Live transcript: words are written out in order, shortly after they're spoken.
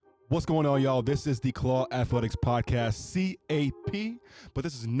What's going on, y'all? This is the Claw Athletics Podcast, CAP, but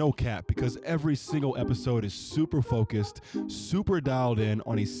this is no cap because every single episode is super focused, super dialed in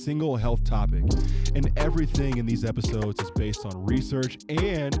on a single health topic. And everything in these episodes is based on research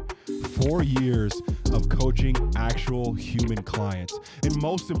and 4 years of coaching actual human clients. And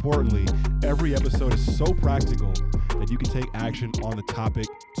most importantly, every episode is so practical that you can take action on the topic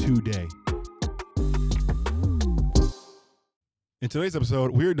today. In today's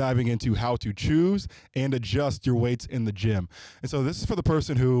episode, we're diving into how to choose and adjust your weights in the gym. And so this is for the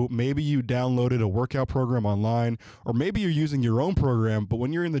person who maybe you downloaded a workout program online, or maybe you're using your own program, but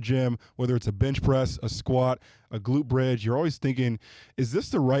when you're in the gym, whether it's a bench press, a squat, a glute bridge, you're always thinking, is this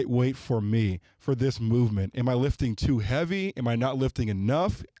the right weight for me for this movement? Am I lifting too heavy? Am I not lifting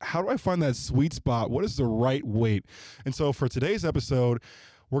enough? How do I find that sweet spot? What is the right weight? And so for today's episode,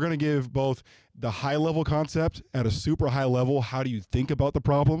 we're going to give both the high-level concept at a super high level, how do you think about the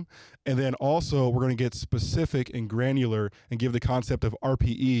problem? And then also we're going to get specific and granular and give the concept of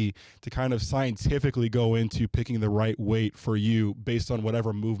RPE to kind of scientifically go into picking the right weight for you based on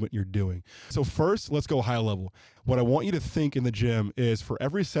whatever movement you're doing. So first, let's go high level. What I want you to think in the gym is for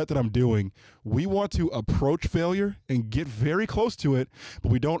every set that I'm doing, we want to approach failure and get very close to it,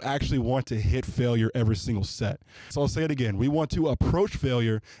 but we don't actually want to hit failure every single set. So I'll say it again. We want to approach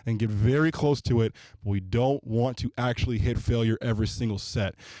failure and get very close to it, but we don't want to actually hit failure every single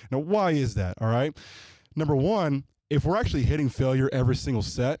set. Now, why is that? All right. Number one, if we're actually hitting failure every single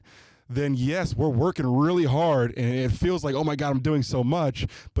set, then yes, we're working really hard and it feels like, oh my God, I'm doing so much,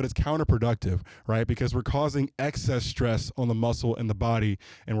 but it's counterproductive, right? Because we're causing excess stress on the muscle and the body,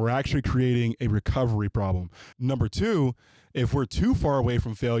 and we're actually creating a recovery problem. Number two, if we're too far away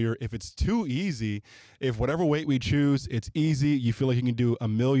from failure, if it's too easy, if whatever weight we choose, it's easy, you feel like you can do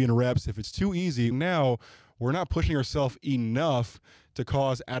 1,000,000 reps. If it's too easy, now we're not pushing ourselves enough to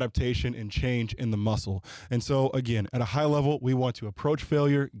cause adaptation and change in the muscle. And so again, at a high level, we want to approach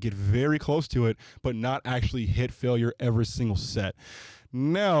failure, get very close to it, but not actually hit failure every single set.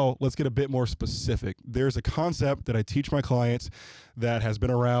 Now, let's get a bit more specific. There's a concept that I teach my clients that has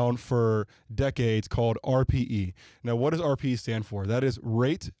been around for decades called RPE. Now, what does RPE stand for? That is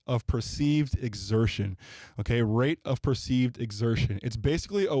rate of perceived exertion. Okay, rate of perceived exertion. It's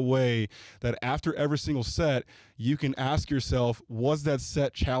basically a way that after every single set, you can ask yourself, was that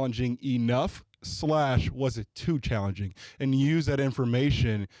set challenging enough? / was it too challenging? And use that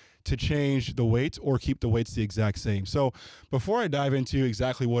information to change the weights or keep the weights the exact same. So before I dive into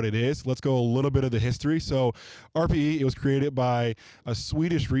exactly what it is, let's go a little bit of the history. So RPE, it was created by a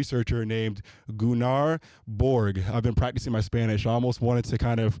Swedish researcher named Gunnar Borg. I've been practicing my Spanish. I almost wanted to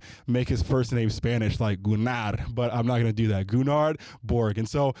kind of make his first name Spanish like Gunnar, but I'm not going to do that. Gunnar Borg. And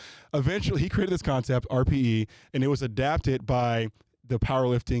so eventually he created this concept, RPE, and it was adapted by the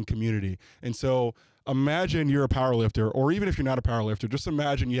powerlifting community. And so imagine you're a powerlifter, or even if you're not a powerlifter, just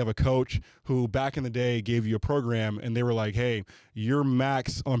imagine you have a coach who back in the day gave you a program and they were like, hey, your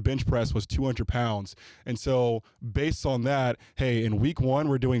max on bench press was 200 pounds. And so based on that, hey, in week 1,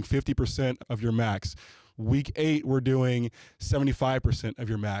 we're doing 50% of your max. Week 8, we're doing 75% of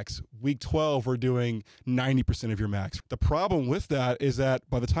your max. Week 12, we're doing 90% of your max. The problem with that is that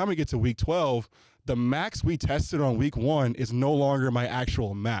by the time we get to week 12, the max we tested on week 1 is no longer my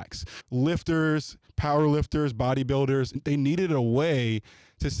actual max. Lifters, power lifters, bodybuilders, they needed a way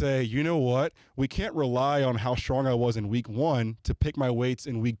to say, you know what, we can't rely on how strong I was in week 1 to pick my weights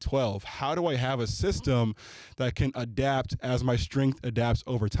in week 12. How do I have a system that can adapt as my strength adapts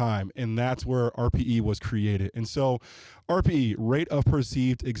over time? And that's where RPE was created. And so RPE, rate of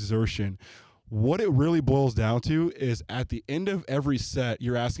perceived exertion. What it really boils down to is at the end of every set,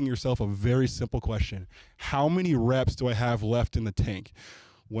 you're asking yourself a very simple question. How many reps do I have left in the tank?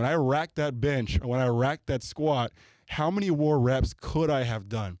 When I rack that bench or when I rack that squat, how many more reps could I have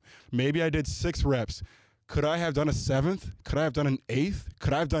done? Maybe I did 6 reps. Could I have done a 7th? Could I have done an 8th?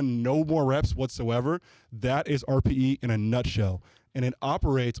 Could I have done no more reps whatsoever? That is RPE in a nutshell. And it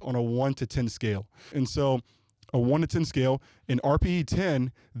operates on a 1 to 10 scale. And so a 1 to 10 scale. In RPE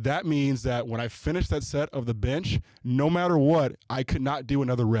 10, that means that when I finish that set of the bench, no matter what, I could not do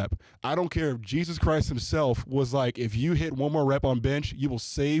another rep. I don't care if Jesus Christ himself was like, if you hit 1 more rep on bench, you will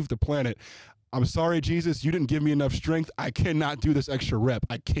save the planet. I'm sorry, Jesus, you didn't give me enough strength. I cannot do this extra rep.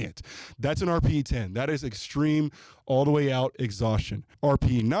 I can't. That's an RPE 10. That is extreme all the way out, exhaustion.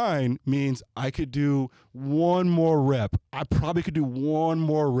 RPE9 means I could do one more rep. I probably could do one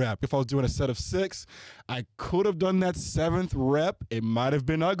more rep. If I was doing a set of 6, I could have done that 7th rep. It might have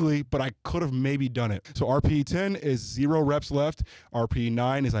been ugly, but I could have maybe done it. So RPE10 is 0 reps left.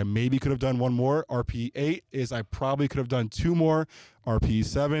 RPE9 is I maybe could have done one more. RPE8 is I probably could have done 2 more.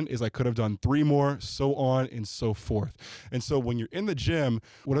 RPE7 is I could have done 3 more, so on and so forth. And so when you're in the gym,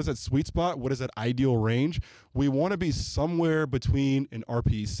 what is that sweet spot? What is that ideal range? We want to be somewhere between an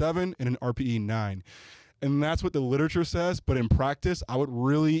RPE7 and an RPE9. And that's what the literature says. But in practice, I would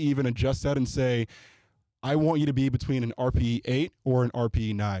really even adjust that and say, I want you to be between an RPE8 or an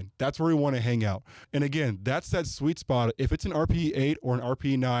RPE9. That's where we want to hang out. And again, that's that sweet spot. If it's an RPE8 or an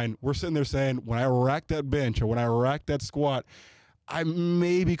RPE9, we're sitting there saying, when I rack that bench or when I rack that squat, I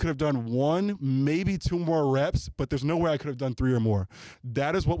maybe could have done 1, maybe 2 more reps, but there's no way I could have done 3 or more.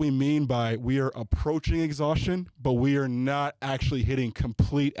 That is what we mean by we are approaching exhaustion, but we are not actually hitting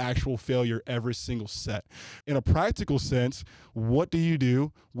complete actual failure every single set. In a practical sense, what do you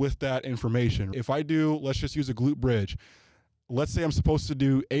do with that information? If I do, let's just use a glute bridge. Let's say I'm supposed to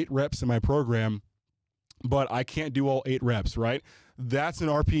do 8 reps in my program, but I can't do all 8 reps, right? That's an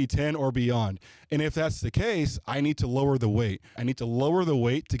RPE10 or beyond. And if that's the case, I need to lower the weight. I need to lower the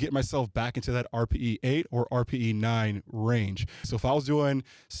weight to get myself back into that RPE8 or RPE9 range. So if I was doing,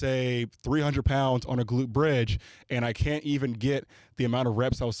 say, 300 pounds on a glute bridge and I can't even get the amount of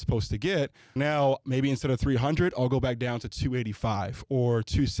reps I was supposed to get, now maybe instead of 300, I'll go back down to 285 or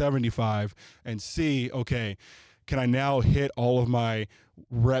 275 and see, okay, can I now hit all of my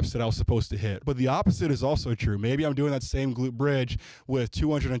reps that I was supposed to hit? But the opposite is also true. Maybe I'm doing that same glute bridge with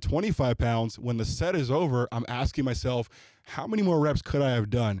 225 pounds. When the set is over, I'm asking myself, how many more reps could I have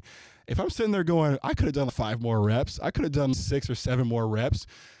done? If I'm sitting there going, I could have done 5 more reps, I could have done 6 or 7 more reps,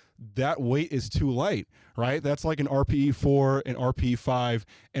 that weight is too light, right? That's like an RPE4, an RPE5.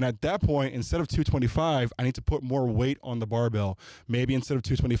 And at that point, instead of 225, I need to put more weight on the barbell. Maybe instead of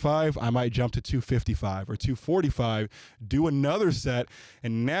 225, I might jump to 255 or 245, do another set.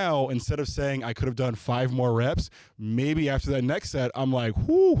 And now, instead of saying I could have done 5 more reps, maybe after that next set, I'm like,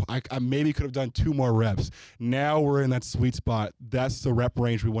 whoo, I maybe could have done 2 more reps. Now we're in that sweet spot. That's the rep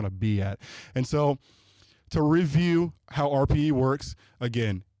range we want to be at. And so to review how RPE works,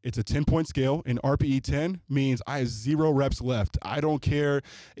 again, it's a 10-point scale, and RPE 10 means I have 0 reps left. I don't care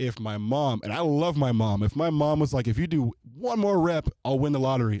if my mom, and I love my mom, if my mom was like, if you do 1 more rep, I'll win the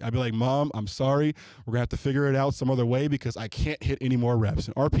lottery. I'd be like, Mom, I'm sorry. We're going to have to figure it out some other way because I can't hit any more reps.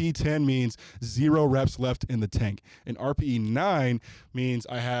 And RPE 10 means 0 reps left in the tank. And RPE 9 means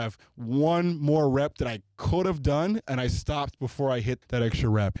I have 1 more rep that I could have done, and I stopped before I hit that extra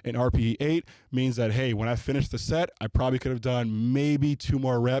rep. And RPE 8 means that, hey, when I finish the set, I probably could have done maybe 2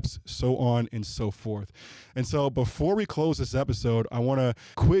 more reps, so on and so forth. And so before we close this episode, I want to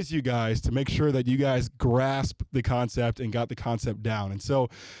quiz you guys to make sure that you guys grasp the concept and got the concept down. And so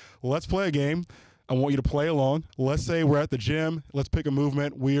let's play a game. I want you to play along. Let's say we're at the gym. Let's pick a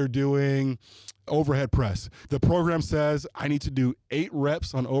movement. We are doing overhead press. The program says I need to do 8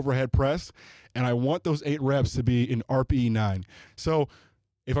 reps on overhead press, and I want those 8 reps to be in RPE 9. So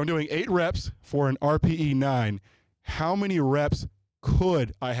if I'm doing 8 reps for an RPE 9, how many reps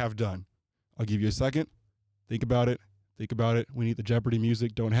could I have done? I'll give you a second. Think about it. Think about it. We need the Jeopardy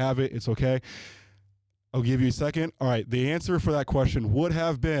music. Don't have it. It's okay. I'll give you a second. All right. The answer for that question would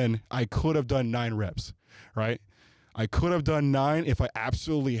have been I could have done 9 reps, right? I could have done 9 if I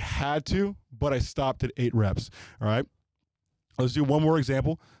absolutely had to, but I stopped at 8 reps. All right. Let's do one more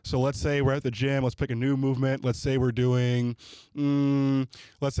example. So let's say we're at the gym. Let's pick a new movement. Let's say we're doing a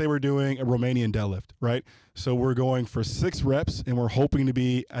Romanian deadlift, right? So we're going for 6 reps, and we're hoping to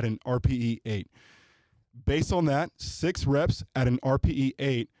be at an RPE 8. Based on that, 6 reps at an RPE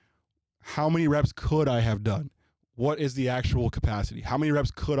 8, how many reps could I have done? What is the actual capacity? How many reps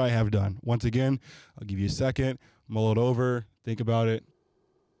could I have done? Once again, I'll give you a second, mull it over, think about it.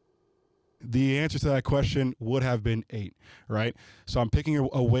 The answer to that question would have been 8, right? So I'm picking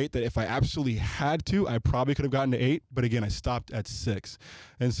a weight that if I absolutely had to, I probably could have gotten to 8, but again, I stopped at 6.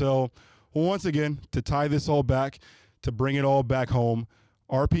 And so once again, to tie this all back, to bring it all back home,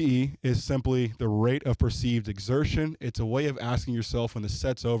 RPE is simply the rate of perceived exertion. It's a way of asking yourself when the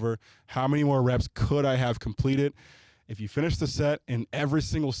set's over, how many more reps could I have completed? If you finish the set, in every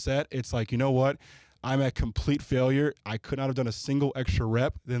single set, it's like, you know what? I'm at complete failure. I could not have done a single extra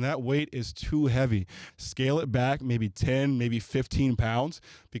rep. Then that weight is too heavy. Scale it back maybe 10, maybe 15 pounds,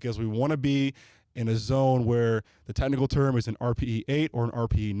 because we want to be in a zone where the technical term is an RPE 8 or an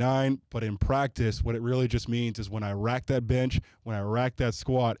RPE 9, but in practice, what it really just means is when I rack that bench, when I rack that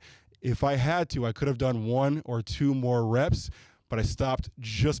squat, If I had to, I could have done 1 or 2 more reps, but I stopped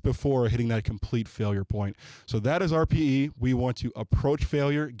just before hitting that complete failure point. So that is RPE. We want to approach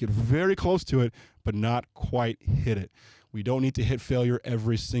failure, get very close to it, but not quite hit it. We don't need to hit failure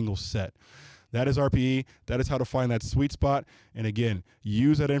every single set. That is RPE. That is how to find that sweet spot. And again,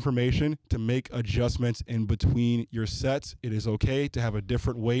 use that information to make adjustments in between your sets. It is okay to have a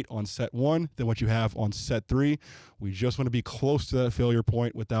different weight on set 1 than what you have on set 3. We just want to be close to that failure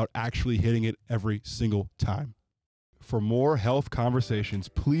point without actually hitting it every single time. For more health conversations,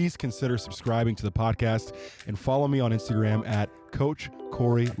 please consider subscribing to the podcast and follow me on Instagram at Coach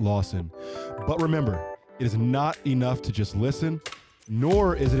Corey Lawson. But remember, it is not enough to just listen,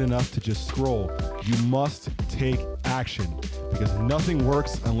 nor is it enough to just scroll. You must take action because nothing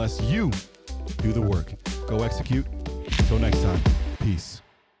works unless you do the work. Go execute. Until next time, peace.